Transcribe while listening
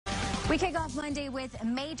We kick off Monday with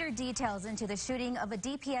major details into the shooting of a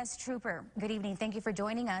DPS trooper. Good evening. Thank you for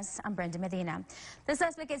joining us. I'm Brenda Medina. The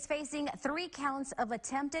suspect is facing 3 counts of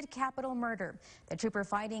attempted capital murder. The trooper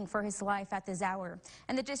fighting for his life at this hour.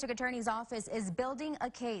 And the district attorney's office is building a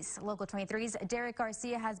case. Local 23's Derek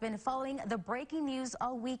Garcia has been following the breaking news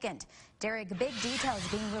all weekend. Derek, big details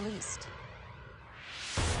being released.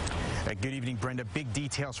 Good evening, Brenda. Big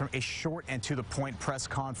details from a short and to-the-point press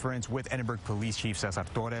conference with Edinburgh Police Chief Cesar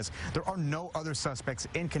Torres. There are no other suspects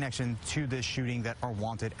in connection to this shooting that are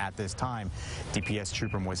wanted at this time. DPS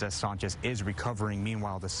Trooper Moises Sanchez is recovering.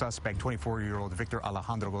 Meanwhile, the suspect, 24-year-old Victor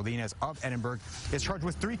Alejandro Godinez of Edinburgh, is charged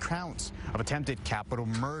with 3 counts of attempted capital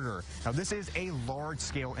murder. Now, this is a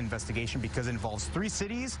large-scale investigation because it involves 3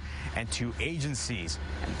 cities and 2 agencies.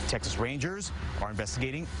 And Texas Rangers are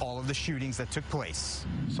investigating all of the shootings that took place.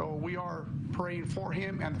 So we are praying for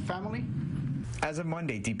him and the family. As of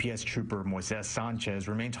Monday, DPS Trooper Moises Sanchez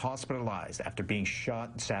remains hospitalized after being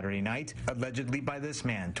shot Saturday night, allegedly by this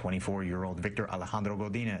man, 24-year-old Victor Alejandro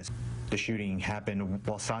Godinez. The shooting happened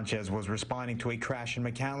while Sanchez was responding to a crash in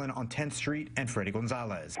McAllen on 10th Street and Freddy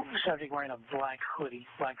Gonzalez. Subject wearing a black hoodie,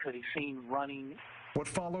 seen running. What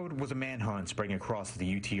followed was a manhunt spreading across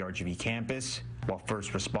the UT-RGV campus, while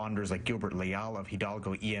first responders like Gilbert Leal of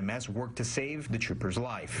Hidalgo EMS worked to save the trooper's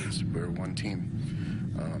life. We're one team.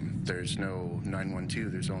 There's no 912,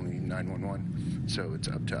 there's only 911, so it's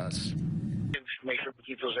up to us. Make sure we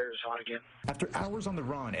keep those areas hot again. After hours on the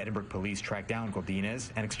run, Edinburgh police tracked down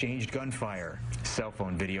Godinez and exchanged gunfire. Cell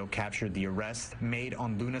phone video captured the arrest made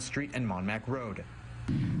on Luna Street and Monmac Road.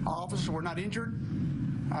 Our officers were not injured.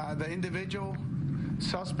 The individual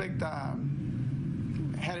suspect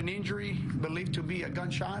had an injury believed to be a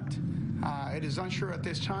gunshot. It is unsure at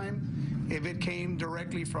this time if it came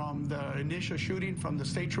directly from the initial shooting from the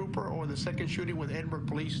state trooper or the second shooting with Edinburgh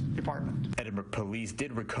Police Department. Edinburgh Police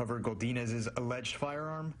did recover Godinez's alleged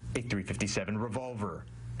firearm, a .357 revolver,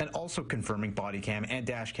 and also confirming body cam and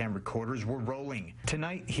dash cam recorders were rolling.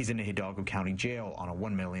 Tonight, he's in a Hidalgo County jail on a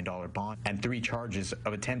 $1 million bond and 3 charges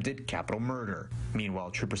of attempted capital murder.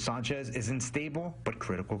 Meanwhile, Trooper Sanchez is in stable but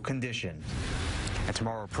critical condition. And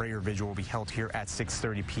tomorrow, a prayer vigil will be held here at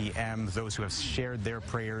 6:30 p.m. Those who have shared their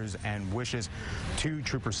prayers and wishes to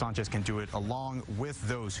Trooper Sanchez can do it along with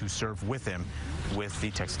those who serve with him with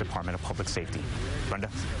the Texas Department of Public Safety.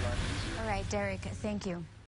 Brenda? All right, Derek, thank you.